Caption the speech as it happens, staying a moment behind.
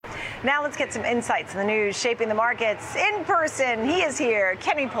Now let's get some insights in the news shaping the markets in person. He is here.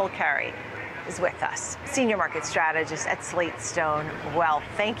 Kenny Polcari is with us, senior market strategist at Slate Stone Wealth.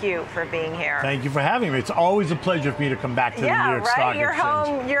 Thank you for being here. Thank you for having me. It's always a pleasure for me to come back to the New York Stock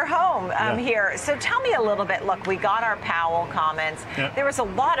Exchange. You're home here. So tell me a little bit. Look, we got our Powell comments. Yeah. There was a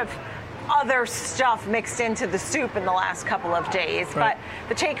lot of other stuff mixed into the soup in the last couple of days, but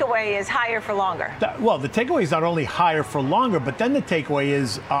the takeaway is higher for longer. Well, the takeaway is not only higher for longer, but then the takeaway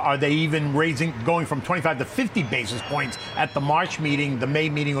is, are they even going from 25 to 50 basis points at the March meeting, the May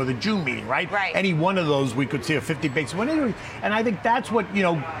meeting, or the June meeting, right? Right. Any one of those, we could see a 50 basis point increase. And I think that's what,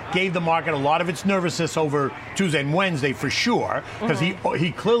 gave the market a lot of its nervousness over Tuesday and Wednesday for sure, because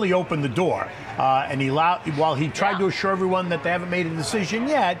he clearly opened the door. And while he tried to assure everyone that they haven't made a decision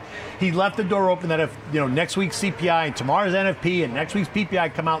yet, he left the door open that if next week's CPI and tomorrow's NFP and next week's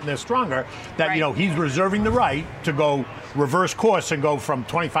PPI come out and they're stronger, that he's reserving the right to go reverse course and go from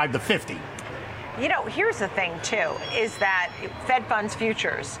 25 to 50. Here's the thing, too, is that Fed funds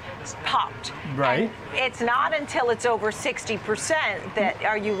futures popped. Right. And it's not until it's over 60% that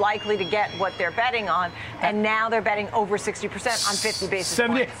are you likely to get what they're betting on. And now they're betting over 60% on 50 basis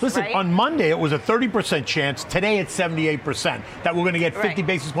points. Listen, on Monday it was a 30% chance. Today it's 78% that we're going to get 50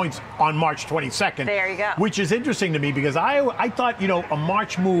 basis points on March 22nd. There you go. Which is interesting to me because I thought, a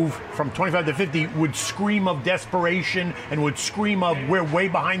March move from 25 to 50 would scream of desperation and would scream of we're way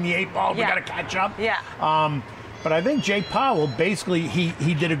behind the eight ball. We got to catch up. Yeah. But I think Jay Powell, basically,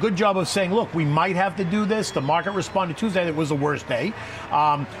 he did a good job of saying, look, we might have to do this. The market responded Tuesday. It was the worst day.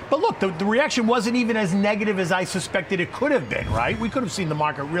 But look, the reaction wasn't even as negative as I suspected it could have been, right? We could have seen the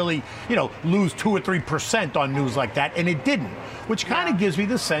market really, lose 2 or 3% on news like that, and it didn't, which kind of gives me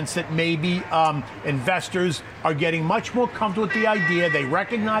the sense that maybe investors are getting much more comfortable with the idea. They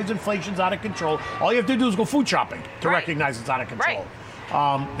recognize inflation's out of control. All you have to do is go food shopping to recognize it's out of control. Right.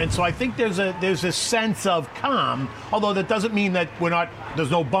 And so I think there's a sense of calm, although that doesn't mean that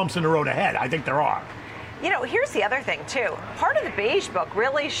there's no bumps in the road ahead. I think there are. Here's the other thing, too. Part of the Beige Book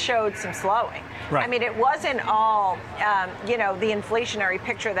really showed some slowing. Right. I mean, it wasn't all, the inflationary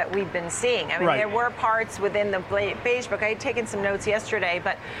picture that we've been seeing. I mean, there were parts within the Beige Book. I had taken some notes yesterday,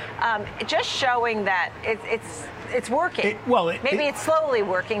 but just showing that it's working. Maybe it's slowly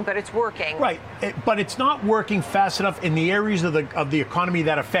working, but it's working. Right, but it's not working fast enough in the areas of the economy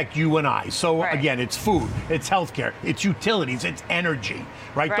that affect you and I. So again, it's food, it's healthcare, it's utilities, it's energy.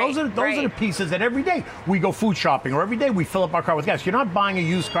 Right. Those are the pieces that every day we go food shopping, or every day we fill up our car with gas. You're not buying a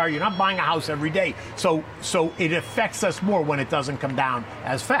used car. You're not buying a house every day. So it affects us more when it doesn't come down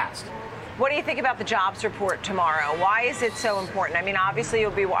as fast. What do you think about the jobs report tomorrow? Why is it so important? I mean, obviously,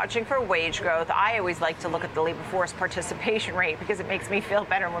 you'll be watching for wage growth. I always like to look at the labor force participation rate because it makes me feel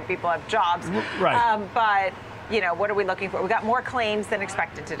better when people have jobs. Right. But, what are we looking for? We got more claims than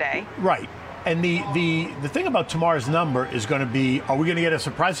expected today. Right. And the thing about tomorrow's number is going to be, are we going to get a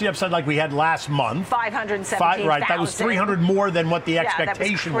surprise to the upside like we had last month? 517,000. Right, that was 300 more than what the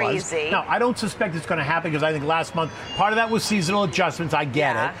expectation that was crazy. Now, I don't suspect it's going to happen because I think last month, part of that was seasonal adjustments. I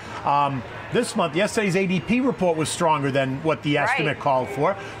get it. This month, yesterday's ADP report was stronger than what the estimate called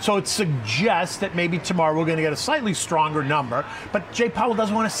for. So it suggests that maybe tomorrow we're going to get a slightly stronger number. But Jay Powell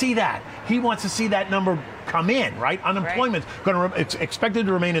doesn't want to see that. He wants to see that number come in, right? Unemployment's it's expected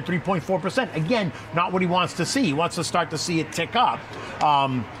to remain at 3.4%. Again, not what he wants to see. He wants to start to see it tick up.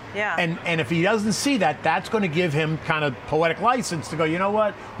 And if he doesn't see that, that's going to give him kind of poetic license to go, you know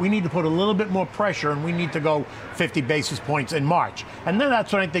what? We need to put a little bit more pressure, and we need to go 50 basis points in March. And then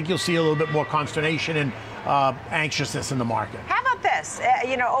that's when I think you'll see a little bit more consternation and anxiousness in the market. How about this?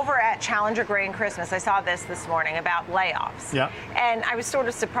 Over at Challenger Grain Christmas, I saw this morning about layoffs. Yeah. And I was sort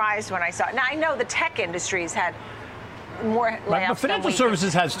of surprised when I saw it. Now, I know the tech industries had more layoffs but financial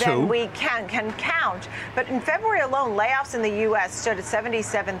services has too. Than we can count. But in February alone, layoffs in the U.S. stood at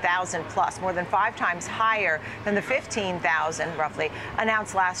 77,000 plus, more than 5 times higher than the 15,000 roughly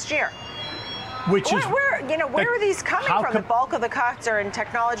announced last year. Where are these coming from? The bulk of the cuts are in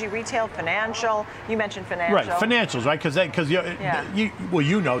technology, retail, financial. You mentioned financial. Right, financials, right? Because at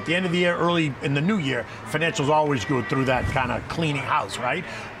the end of the year, early in the new year, financials always go through that kind of cleaning house, right?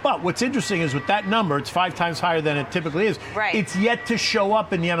 But what's interesting is with that number, it's 5 times higher than it typically is. Right. It's yet to show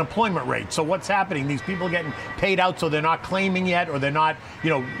up in the unemployment rate. So what's happening? These people are getting paid out, so they're not claiming yet, or they're not,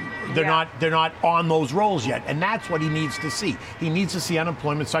 they're not on those rolls yet. And that's what he needs to see. He needs to see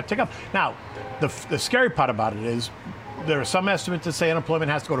unemployment start to tick up. Now, the scary part about it is there are some estimates that say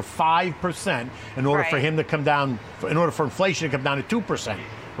unemployment has to go to 5% in order for him to come down, in order for inflation to come down to 2%,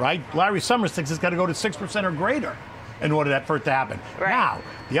 right? Larry Summers thinks it's got to go to 6% or greater. in order for it to happen. Right. Now,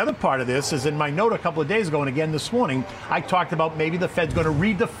 the other part of this is in my note a couple of days ago, and again this morning, I talked about maybe the Fed's going to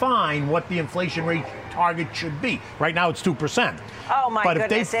redefine what the inflation rate target should be. Right now it's 2%. Oh my but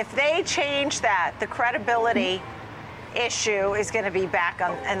goodness, if they change that, the credibility issue is going to be back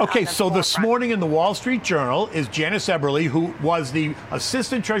on Okay, the so this forefront. morning in the Wall Street Journal is Janice Eberly, who was the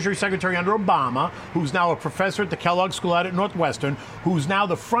Assistant Treasury Secretary under Obama, who's now a professor at the Kellogg School out at Northwestern, who's now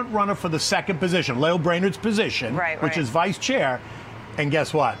the front runner for the second position, Lael Brainard's position, which is vice chair. And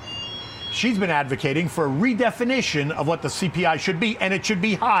guess what? She's been advocating for a redefinition of what the CPI should be, and it should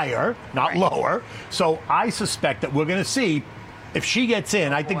be higher, not lower. So I suspect that we're going to see, if she gets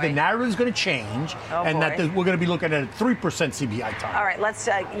in, I think the narrative is going to change, and that we're going to be looking at a 3% CPI target. All right, let's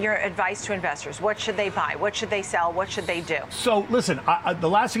your advice to investors. What should they buy? What should they sell? What should they do? So listen, the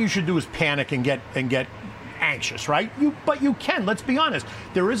last thing you should do is panic and get anxious, right? But you can. Let's be honest.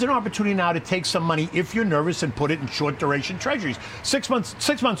 There is an opportunity now to take some money if you're nervous and put it in short duration treasuries. 6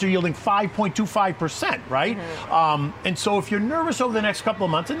 months are yielding 5.25%, right? And so if you're nervous over the next couple of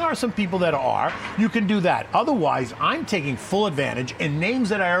months, and there are some people that are, you can do that. Otherwise, I'm taking full advantage in names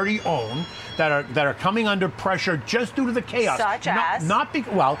that I already own that are coming under pressure just due to the chaos. Such as?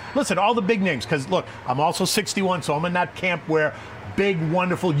 Well, listen, all the big names, because look, I'm also 61, so I'm in that camp where big,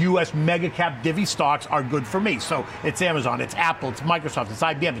 wonderful U.S. mega cap divvy stocks are good for me. So it's Amazon, it's Apple, it's Microsoft, it's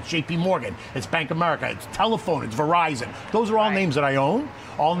IBM, it's JP Morgan, it's Bank of America, it's Telephone, it's Verizon. Those are all names that I own.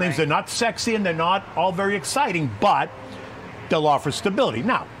 All names that are not sexy and they're not all very exciting, but they'll offer stability.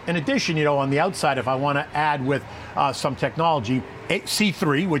 Now, in addition, on the outside, if I want to add with some technology,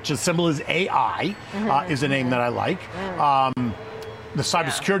 C3, which the symbol is AI, is a name that I like. The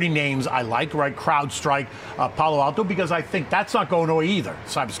cybersecurity names I like, right? CrowdStrike, Palo Alto, because I think that's not going away either,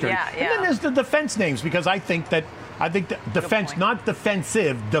 cybersecurity. And then there's the defense names, because I think that defense, not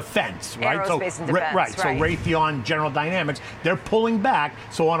defensive, defense, right? Aerospace and defense, right. So Raytheon, General Dynamics, they're pulling back.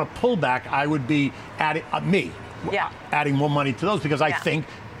 So on a pullback, I would be adding adding more money to those, because I think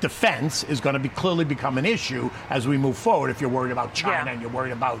defense is going to clearly become an issue as we move forward. If you're worried about China and you're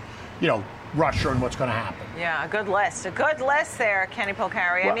worried about, Russia and what's going to happen. Yeah, a good list there, Kenny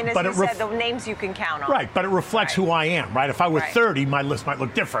Polcari. I mean, as you said, the names you can count on. Right, but it reflects who I am, right? If I were 30, my list might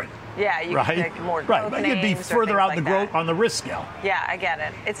look different. Yeah, you could pick more growth but you'd be further out the growth on the risk scale. Yeah, I get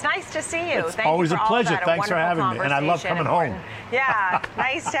it. It's nice to see you. It's always a pleasure. Thanks for having me, and I love coming home. Yeah,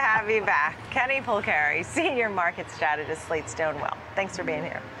 nice to have you back. Kenny Polcari, Senior Market Strategist, Slate Stonewell. Thanks for being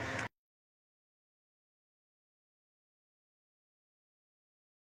here.